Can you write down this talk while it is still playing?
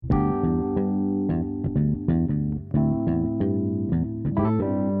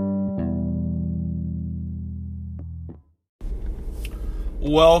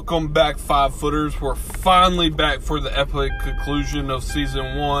Welcome back, 5-footers. We're finally back for the epic conclusion of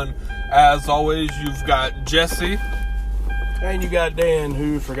Season 1. As always, you've got Jesse. And you got Dan,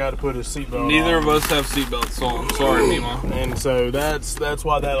 who forgot to put his seatbelt on. Neither of us have seatbelts on. Sorry, Mima. And so that's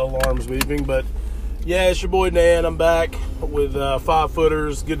why that alarm's beeping. But yeah, it's your boy Dan. I'm back with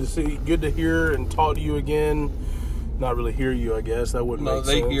 5-footers. Good to hear and talk to you again. Not really hear you, I guess. That wouldn't make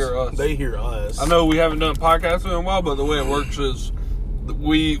sense. No, they hear us. They hear us. I know we haven't done podcasts in a while, but the way it works is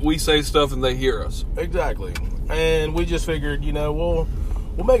we say stuff and they hear us. Exactly. And we just figured, we'll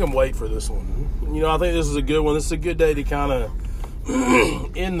make them wait for this one. I think this is a good one. This is a good day to kind of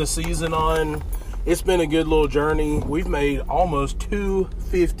end the season on. It's been a good little journey. We've made almost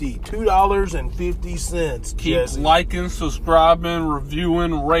 $2.50. Keep Jesse. liking, subscribing,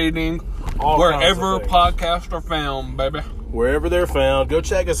 reviewing, rating, All wherever kinds of things. podcasts are found, baby. Wherever they're found, go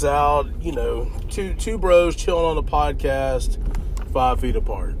check us out. Two bros chilling on the podcast, 5 feet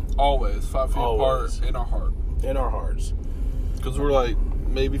apart. Always 5 feet Always. apart in our heart. In our hearts. Because we're like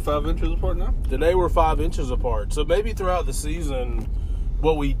maybe 5 inches apart now. Today we're 5 inches apart. So maybe throughout the season,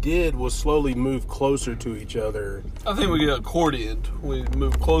 what we did was slowly move closer to each other. I think we get accordioned. We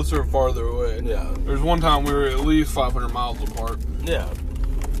move closer or farther away. Yeah. There's one time we were at least 500 miles apart. Yeah.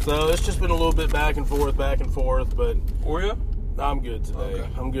 So it's just been a little bit back and forth, but Were you? I'm good today. Okay.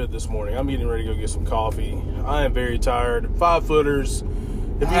 I'm good this morning. I'm getting ready to go get some coffee. I am very tired. 5-footers. If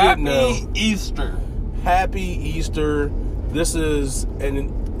you didn't know, Happy Easter. Happy Easter. This is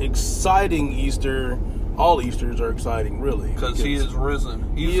an exciting Easter. All Easters are exciting, really. Because he is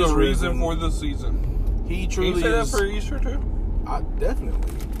risen. He's is the reason risen. for the season. He Can truly you say is. that for Easter too? Definitely.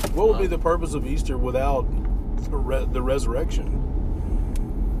 What would be the purpose of Easter without the resurrection?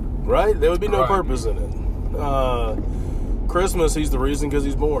 Right? There would be no Right. purpose in it. Christmas, he's the reason because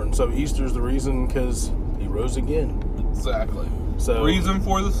he's born. So Easter's the reason because he rose again. Exactly. So Reason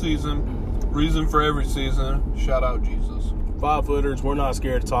for the season. Reason for every season. Shout out Jesus. 5-footers, we're not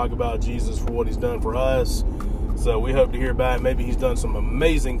scared to talk about Jesus for what he's done for us. So we hope to hear back. Maybe he's done some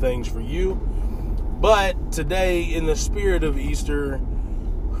amazing things for you. But today, in the spirit of Easter,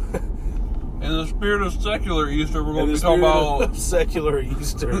 In the spirit of secular Easter, we're going in to the be talking spirit about of secular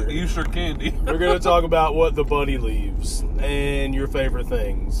Easter, Easter candy. we're going to talk about what the bunny leaves and your favorite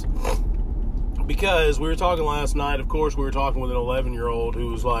things. Because we were talking last night, of course, we were talking with an 11-year-old who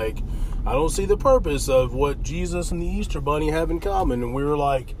was like, I don't see the purpose of what Jesus and the Easter bunny have in common. And we were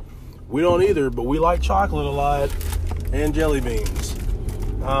like, we don't either, but we like chocolate a lot and jelly beans.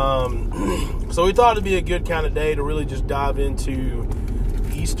 So we thought it'd be a good kind of day to really just dive into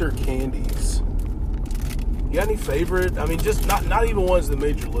Easter candies. You got any favorite? I mean, just not even ones that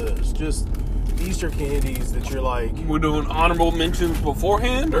made your list. Just Easter candies that you're like. We're doing honorable mentions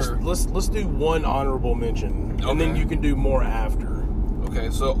beforehand? Or? Let's do one honorable mention, and then Okay. you can do more after. Okay,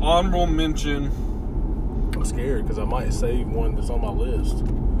 so honorable mention. I'm scared because I might save one that's on my list.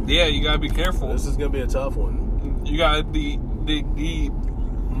 Yeah, you gotta be careful. This is gonna be a tough one. You gotta dig deep.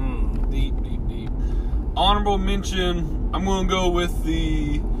 Deep. Honorable mention, I'm gonna go with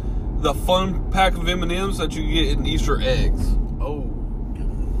the fun pack of M&Ms that you get in Easter eggs. Oh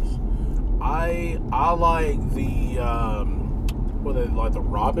goodness, I like the what are they, like the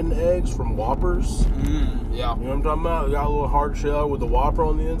robin eggs from Whoppers. Yeah. You know what I'm talking about? They got a little hard shell with the Whopper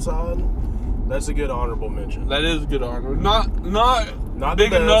on the inside. That's a good honorable mention. That is good honor. Not Not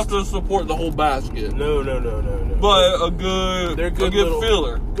big the best. enough to support the whole basket. No. But a good They're good, a good little,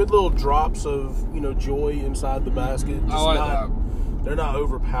 filler. Good little drops of joy inside the basket. I Just like not, they're not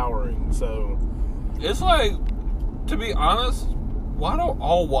overpowering. So It's like, to be honest, why don't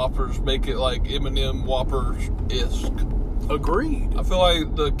all Whoppers make it like M&M Whoppers-esque? agreed. I feel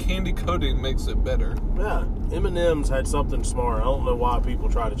like the candy coating makes it better. Yeah, M&M's had something smart. I don't know why people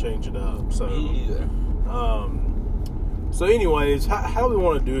try to change it up. So, Me either. So anyways, how do we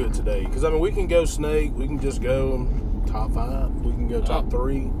want to do it today? Because I mean, we can go snake. We can just go top 5. We can go top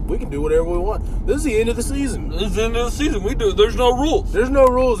 3. We can do whatever we want. This is the end of the season. It's the end of the season. There's no rules. There's no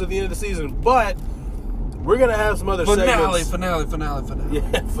rules at the end of the season, but we're gonna have some other Finale. segments.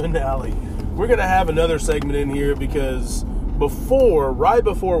 Yeah, finale. We're gonna have another segment in here because right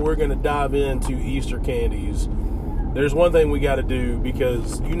before we're gonna dive into Easter candies, there's one thing we got to do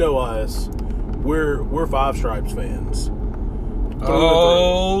because you know us, we're Five Stripes fans.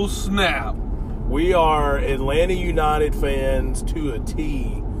 Oh, snap. We are Atlanta United fans to a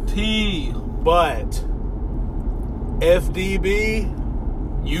T. But FDB,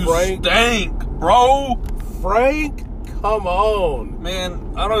 You Frank- stank, bro. Frank, come on.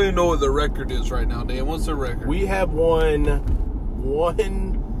 Man, I don't even know what the record is right now, Dan. What's the record? We have won one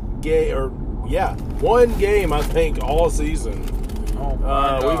game, I think, all season. Oh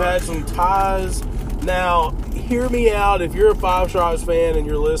my We've gosh. had some ties. Now, hear me out. If you're a Five Shots fan and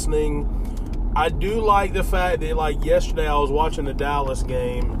you're listening, I do like the fact that, like, yesterday I was watching the Dallas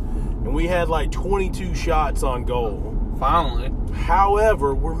game, and we had, like, 22 shots on goal. Finally.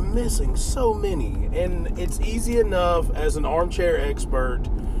 However, we're missing so many, and it's easy enough as an armchair expert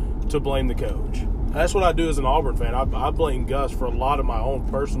to blame the coach. That's what I do as an Auburn fan. I blame Gus for a lot of my own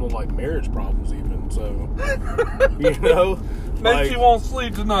personal, like, marriage problems even. So, you know. Makes you won't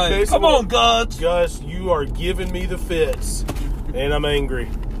sleep tonight. Come on, Gus. Gus, you are giving me the fits, and I'm angry.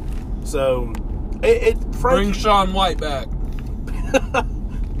 So, Bring Frank, Sean White back.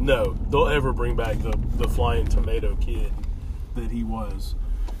 no, they'll ever bring back the flying tomato kid that he was.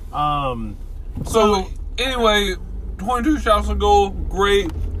 So, anyway, 22 shots on goal,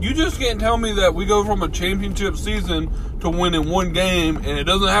 great. You just can't tell me that we go from a championship season to winning one game, and it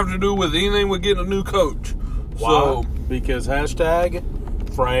doesn't have to do with anything with getting a new coach. Why? So, Because hashtag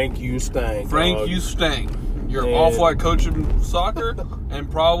Frank, you stank. Frank, dog. you stink. You're And- awful at coaching soccer and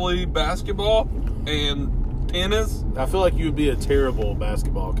probably basketball and tennis. I feel like you would be a terrible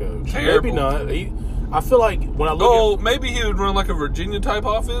basketball coach. Terrible. Maybe not. I feel like when I look Oh, maybe he would run like a Virginia type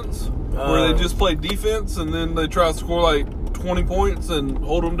offense where they just play defense and then they try to score like 20 points and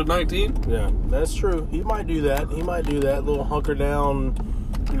hold them to 19. yeah, that's true. He might do that. Little hunker down,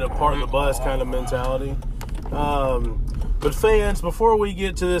 part of the bus kind of mentality. But fans, before we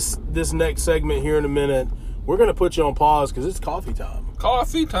get to this next segment here in a minute, we're going to put you on pause because it's coffee time.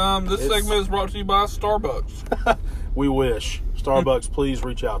 Coffee time. This segment is brought to you by Starbucks. We wish. Starbucks, please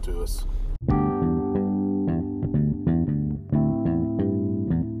reach out to us.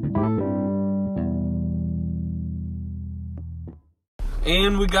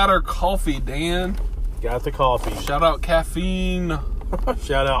 And we got our coffee, Dan. Got the coffee. Shout out caffeine.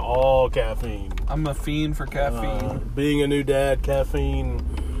 Shout out all caffeine. I'm a fiend for caffeine. Being a new dad, caffeine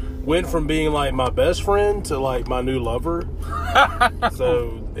went from being like my best friend to like my new lover.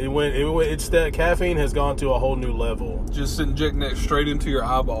 So caffeine has gone to a whole new level. Just injecting it straight into your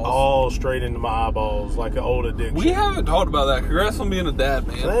eyeballs. All straight into my eyeballs like an old addiction. We haven't talked about that. Congrats on being a dad,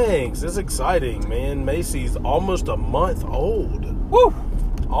 man. Thanks. It's exciting, man. Macy's almost a month old. Woo!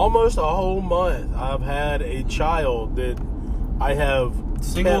 Almost a whole month. I've had a child that I have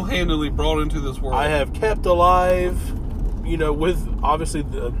Single-handedly brought into this world. I have kept alive, with obviously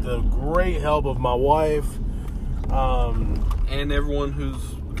the great help of my wife. And everyone who's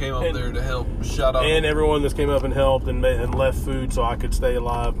came up there to help. Shout out. And everyone that's came up and helped and left food so I could stay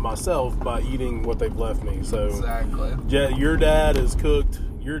alive myself by eating what they've left me. So Exactly. yeah, your dad has cooked.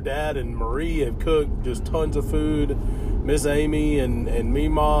 Your dad and Marie have cooked just tons of food. Miss Amy and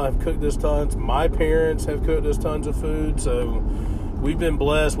Meemaw have cooked us tons. My parents have cooked us tons of food. So we've been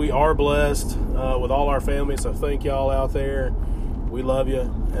blessed. We are blessed with all our family. So thank y'all out there. We love you.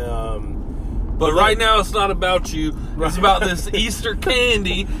 But right now, it's not about you. It's about this Easter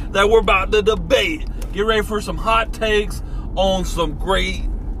candy that we're about to debate. Get ready for some hot takes on some great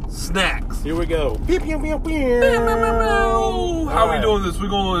snacks. Here we go. How are we doing this? We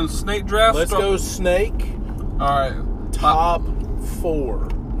going snake draft? Let's go snake. All right. Top 4,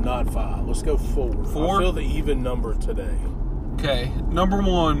 not 5. Let's go 4. 4? I feel the even number today. Okay. Number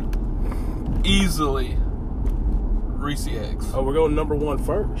 1, easily Reese eggs. Oh, we're going number 1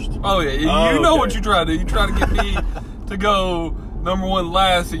 first. Oh yeah, you know what you try to do. You try to get me to go number 1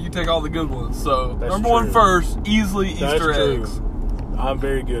 last, and you take all the good ones. So That's number true. 1 first, easily That's Easter true. eggs. I'm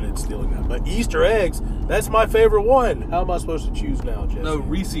very good at stealing that. But Easter eggs, that's my favorite one. How am I supposed to choose now, Jesse? No,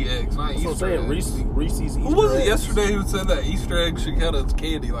 Reese eggs, not That's what I'm Easter saying. eggs. Reese's Easter Who was it eggs. yesterday who said that Easter eggs should count as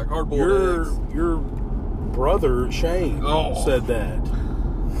candy, like hard-boiled eggs? Your brother, Shane, said that.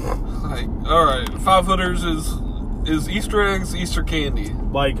 Like, all right, 5-footers is Easter eggs, Easter candy.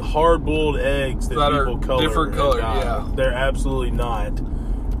 Like hard-boiled eggs that That are people color. different color, yeah. They're absolutely not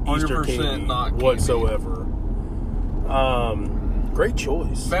Easter 100% candy not candy. whatsoever. Great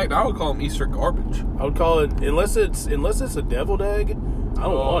choice. In fact, I would call them Easter garbage. I would call it unless it's a deviled egg. I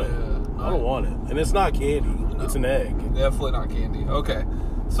don't want it. yeah. I don't want it, and it's not candy. No. It's an egg. Definitely not candy. Okay,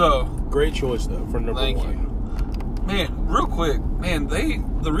 so Great choice though for number thank 1. you. Man, real quick, man,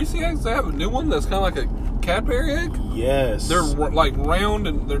 the Reese eggs, they have a new one that's kind of like a Cadbury egg. Yes, They're like round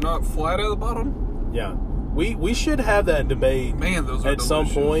and they're not flat at the bottom. yeah. We should have that debate. Man, those are at some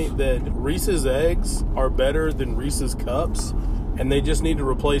delicious. point that Reese's eggs are better than Reese's cups, and they just need to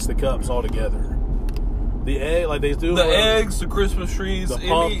replace the cups altogether. The egg, like they do The with eggs, the Christmas trees, the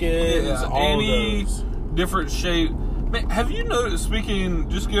pumpkins, all any of those. different shape. Man, have you noticed? Speaking,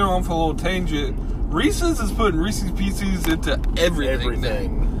 just getting on for a little tangent. Reese's is putting Reese's Pieces into everything.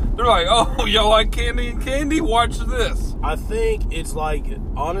 Everything. now. They're like, oh, y'all like candy and candy? Watch this. I think it's like,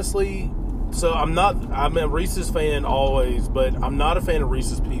 honestly, so I'm a Reese's fan always, but I'm not a fan of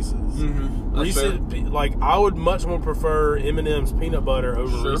Reese's Pieces. Mm-hmm. Reese's, like, I would much more prefer M&M's peanut butter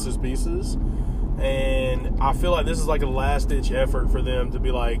over Reese's Pieces. And I feel like this is like a last-ditch effort for them to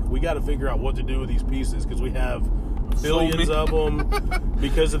be like, we got to figure out what to do with these pieces because we have billions of them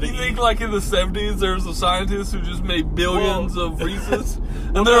because of the... You think like in the 70s there was a scientist who just made billions of Reese's?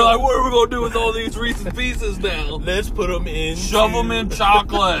 And they're like, what are we going to do with all these Reese's Pieces now? Let's put them in... Shove them in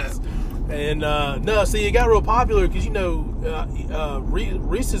chocolate. And, no, see, it got real popular because, you know,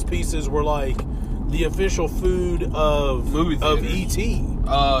 Reese's Pieces were like the official food of E.T.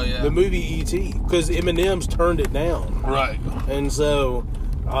 Oh, yeah. The movie E.T. Because M&M's turned it down. Right. And so...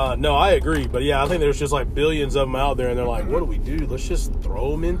 no, I agree. But yeah, I think there's just like billions of them out there, and they're like, what do we do? Let's just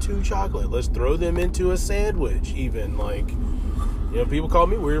throw them into chocolate. Let's throw them into a sandwich, even. Like, you know, people call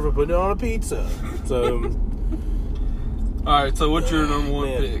me weird for putting it on a pizza. So, all right, so what's your number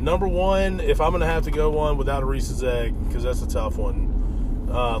one pick? Number one, if I'm going to have to go one without a Reese's egg, because that's a tough one,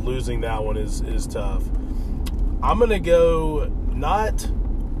 losing that one is tough. I'm going to go not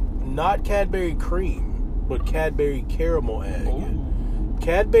Cadbury cream, but Cadbury caramel egg. Ooh.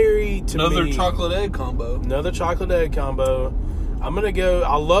 Cadbury to Another me, chocolate egg combo. Another chocolate egg combo. I'm gonna go.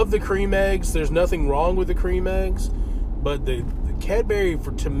 I love the cream eggs. There's nothing wrong with the cream eggs, but the Cadbury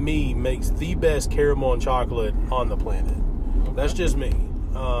to me makes the best caramel and chocolate on the planet. Okay. That's just me.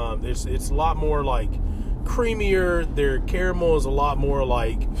 It's a lot more like creamier. Their caramel is a lot more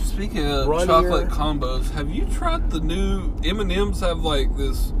like. Speaking of runnier. Chocolate combos, have you tried the new M&M's? Have like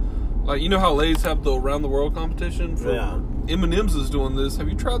this, like you know how Lay's have the around the world competition for. Yeah. M&M's is doing this. Have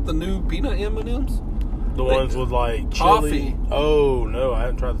you tried the new peanut M&M's? The ones with like toffee. Chili? Oh no, I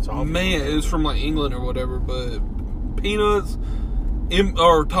haven't tried the toffee. Man, it was from like England or whatever, but peanuts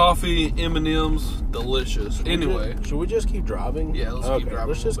or toffee M&M's, delicious. Anyway, should we just keep driving? Yeah, let's keep driving.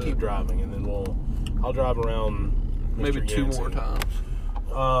 Let's just keep driving, and then I'll drive around. Maybe two more times.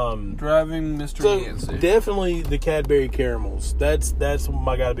 Driving Mr. Yancey. Definitely the Cadbury caramels. That's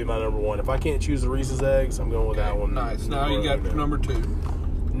gotta be my number one. If I can't choose the Reese's eggs, I'm going with that one. Nice. Now you got number two.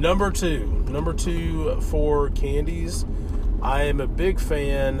 Number two for candies. I am a big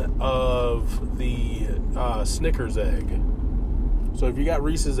fan of the Snickers egg. So if you got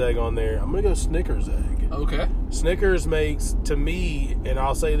Reese's egg on there, I'm gonna go Snickers egg. Okay. Snickers makes, to me, and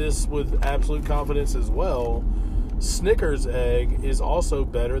I'll say this with absolute confidence as well, Snickers egg is also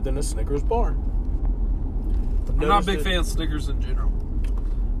better than a Snickers bar. I'm not a big fan of Snickers in general.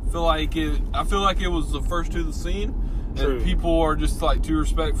 I feel like it was the first to the scene, True. And people are just like too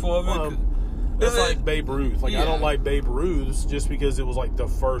respectful of it. It's like Babe Ruth. Like, yeah. I don't like Babe Ruth's just because it was like the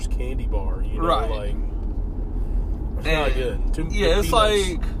first candy bar. You know, right? Like, it's not good. It's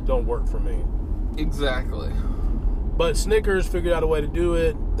like don't work for me. Exactly. But Snickers figured out a way to do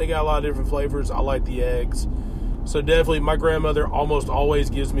it. They got a lot of different flavors. I like the eggs. So definitely, my grandmother almost always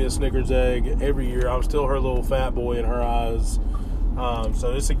gives me a Snickers egg every year. I'm still her little fat boy in her eyes.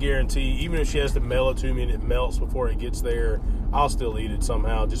 So it's a guarantee. Even if she has to mail it to me and it melts before it gets there, I'll still eat it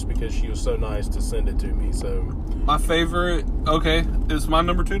somehow just because she was so nice to send it to me. So my favorite, okay, is my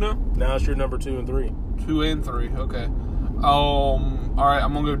number two now? Now it's your number 2 and 3. 2 and 3, okay. All right,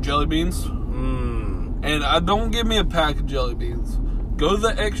 I'm going to go jelly beans. And don't give me a pack of jelly beans. Go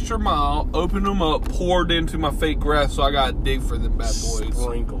the extra mile, open them up, pour it into my fake grass so I got to dig for them bad boys.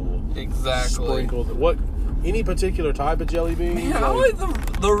 Sprinkle. Exactly. Sprinkle. What? Any particular type of jelly beans? Man, I like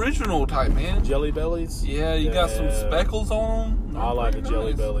the original type, man. Jelly bellies? Yeah, you got some speckles on them. I like the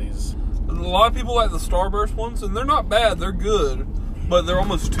jelly bellies. A lot of people like the Starburst ones, and they're not bad. They're good, but they're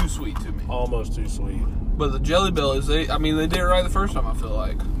almost too sweet to me. Almost too sweet. But the Jelly Bellies, they did it right the first time, I feel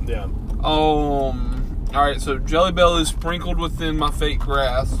like. Yeah. Alright, so Jelly Bellies sprinkled within my fake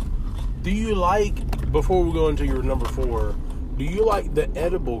grass. Do you like, before we go into your number 4, do you like the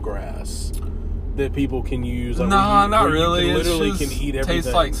edible grass that people can use? Like nah, not really. You literally it can eat everything.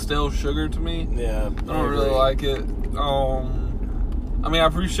 Tastes like stale sugar to me. Yeah. I don't really like it. I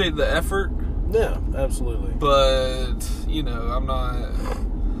appreciate the effort. Yeah, absolutely. But, I'm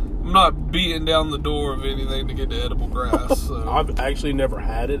not beating down the door of anything to get to edible grass. So. I've actually never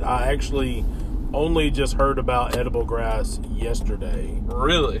had it. I actually only just heard about edible grass yesterday.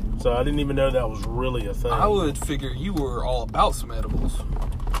 Really? So I didn't even know that was really a thing. I would figure you were all about some edibles.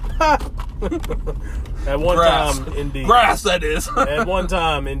 At one Grass. time, indeed. Grass, that is. At one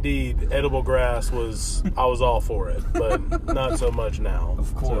time, indeed, edible grass I was all for it, but not so much now.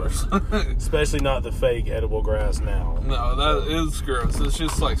 Of course. So, especially not the fake edible grass now. No, that is gross. It's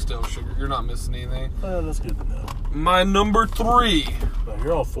just like still sugar. You're not missing anything. Well, that's good to know. My number 3. No,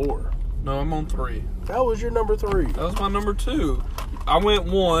 you're on 4. No, I'm on 3. That was your number 3. That was my number 2. I went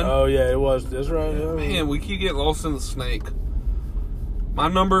 1. Oh, yeah, it was. That's right. Yeah. Man, we keep getting lost in the snake. My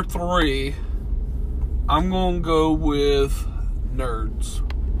number 3, I'm going to go with Nerds.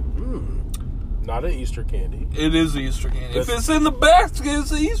 Not an Easter candy. It is Easter candy. If it's in the basket,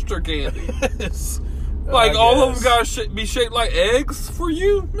 it's Easter candy. Like, all of them got to be shaped like eggs for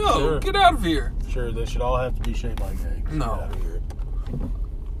you? No, Sure. Get out of here. Sure, they should all have to be shaped like eggs. No. Get out of here.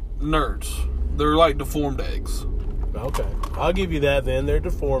 Nerds. They're like deformed eggs. Okay. I'll give you that then. They're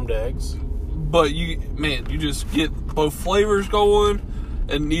deformed eggs. But you just get both flavors going,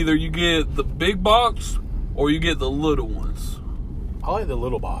 and either you get the big box or you get the little ones. I like the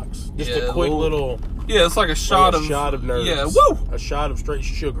little box. Just Yeah, a quick little Yeah, it's like a shot of Nerds. Yeah, woo! A shot of straight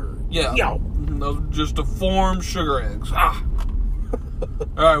sugar. Yeah. Yow. Of just deformed sugar eggs. Ah.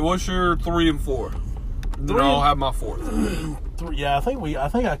 Alright, what's your 3 and 4? And then 3 I'll have my 4th. Yeah, I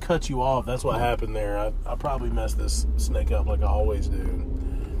think I cut you off. That's what happened there. I probably messed this snake up like I always do.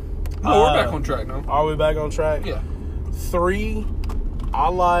 Oh, we're back on track now. Are we back on track? Yeah. 3, I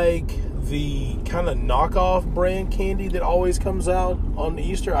like the kind of knockoff brand candy that always comes out on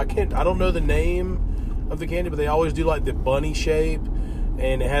Easter. I don't know the name of the candy, but they always do like the bunny shape,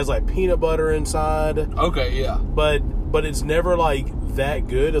 and it has like peanut butter inside. Okay, yeah. But it's never like that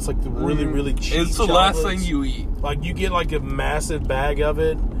good. It's like the really, really cheap. It's the last thing you eat. Like you get like a massive bag of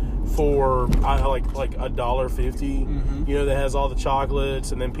it for like $1.50. You know, that has all the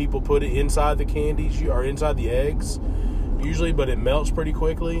chocolates, and then people put it inside the candies or inside the eggs, usually, but it melts pretty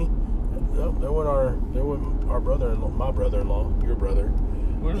quickly. Oh, there went our brother-in-law, my brother-in-law, your brother.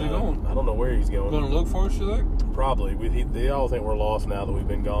 Where's he going? I don't know where he's going. Going to look for us, you think? Probably. They all think we're lost now that we've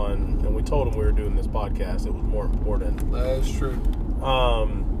been gone, and we told them we were doing this podcast. It was more important. That's true.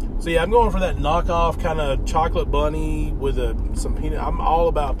 So yeah, I'm going for that knockoff kind of chocolate bunny with some peanut. I'm all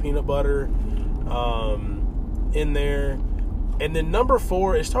about peanut butter in there. And then number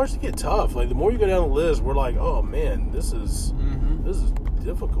 4, it starts to get tough. Like the more you go down the list, we're like, oh man, this is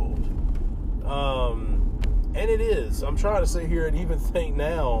difficult. And it is. I'm trying to sit here and even think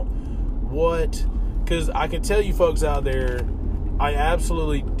now because I can tell you folks out there, I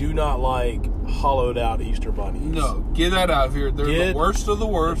absolutely do not like hollowed out Easter bunnies. No, get that out of here. They're the worst of the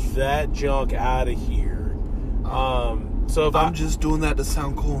worst. That junk out of here. So if I'm just doing that to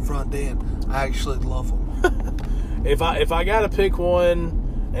sound cool in front of Dan. I actually love them. if I got to pick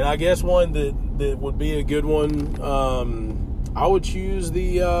one, and I guess one that would be a good one, I would choose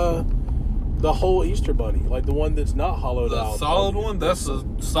the whole Easter bunny, like the one that's not hollowed out. The solid one, that's a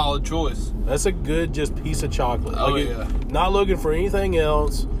solid choice. That's a good just piece of chocolate. Oh, yeah. Not looking for anything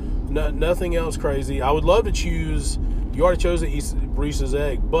else, nothing else crazy. I would love to choose, you already chose the Reese's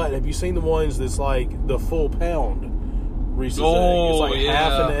egg, but have you seen the ones that's like the full pound Reese's egg? It's like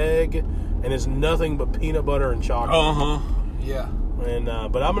half an egg, and it's nothing but peanut butter and chocolate. Yeah. And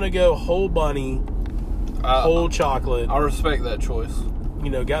but I'm gonna go whole bunny, whole chocolate. I respect that choice. You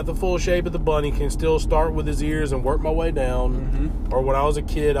know, got the full shape of the bunny, can still start with his ears and work my way down. Or when I was a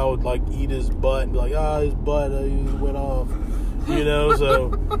kid, I would like eat his butt and be like, his butt went off. You know,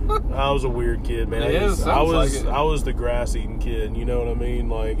 so I was a weird kid, man. I was the grass eating kid. You know what I mean?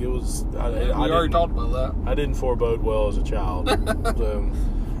 Like it was. We already talked about that. I didn't forebode well as a child. So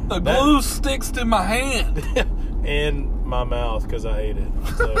the glue sticks to my hand and my mouth because I ate it.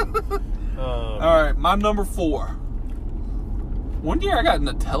 So, all right, my number 4. One year I got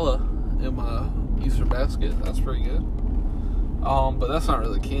Nutella in my Easter basket. That's pretty good. But that's not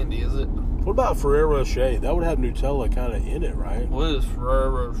really candy, is it? What about Ferrero Rocher? That would have Nutella kind of in it, right? What is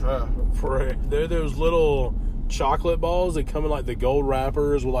Ferrero Rocher? They're those little chocolate balls that come in like the gold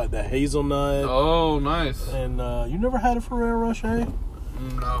wrappers with like the hazelnut. Oh, nice. And you never had a Ferrero Rocher?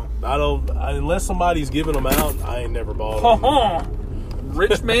 No. I don't. Unless somebody's giving them out, I ain't never bought them.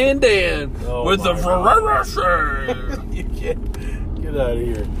 Rich man Dan with the Ferrero Rocher. You can't get out of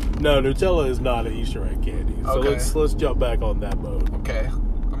here. No, Nutella is not an Easter egg candy. So Okay. let's jump back on that boat. Okay,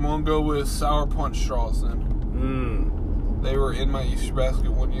 I'm gonna go with Sour Punch straws then. They were in my Easter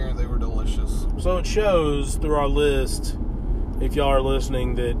basket one year and they were delicious. So it shows through our list, if y'all are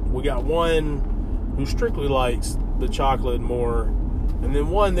listening, that we got one who strictly likes the chocolate more, and then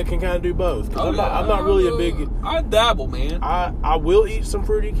one that can kind of do both. I'm not really a big. I dabble, man. I will eat some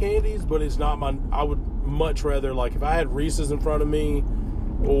fruity candies, but it's not my. I would much rather, like, if I had Reese's in front of me,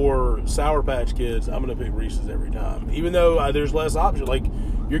 or Sour Patch Kids, I'm going to pick Reese's every time. Even though there's less options. Like,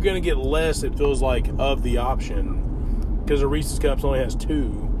 you're going to get less, it feels like, of the option. Because the Reese's Cups only has 2.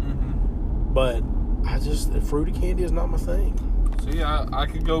 Mm-hmm. But fruity candy is not my thing. See, I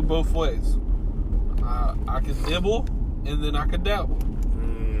could go both ways. I could nibble, and then I could dabble.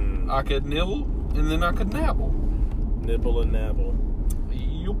 I could nibble, and then I could nabble. Nibble and nabble.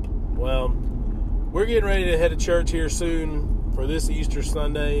 Yup. Well, we're getting ready to head to church here soon for this Easter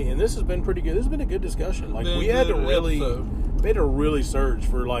Sunday, and this has been pretty good. This has been a good discussion. Like, we had to really search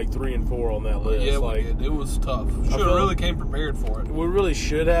for like 3 and 4 on that list. Yeah, like, we did. It was tough. Should have really came prepared for it. We really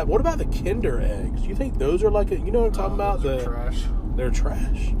should have. What about the Kinder eggs? Do you think those are like you know what I'm talking about? They're trash. They're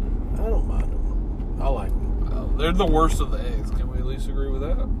trash. I don't mind them. I like them. They're the worst of the eggs. Can we at least agree with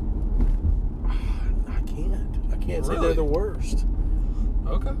that? I can't say they're the worst.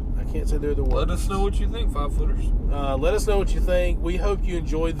 Okay. I can't say they're the worst. Let us know what you think, 5-footers. Let us know what you think. We hope you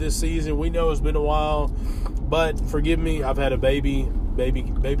enjoyed this season. We know it's been a while, but forgive me. I've had a baby.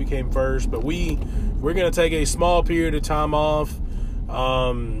 Baby came first, but we're going to take a small period of time off,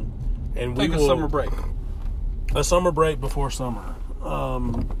 and take a summer break. A summer break before summer.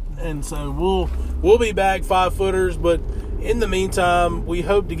 And so we'll be back, 5-footers, but in the meantime, we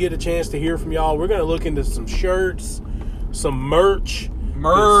hope to get a chance to hear from y'all. We're going to look into some shirts, some merch.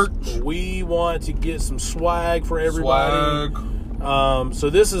 We want to get some swag for everybody. So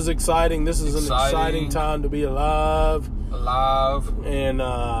this is exciting. This is an exciting time to be alive. And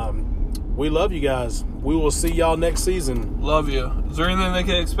we love you guys. We will see y'all next season. Love you. Is there anything they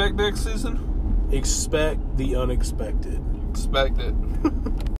can expect next season? Expect the unexpected. Expect it.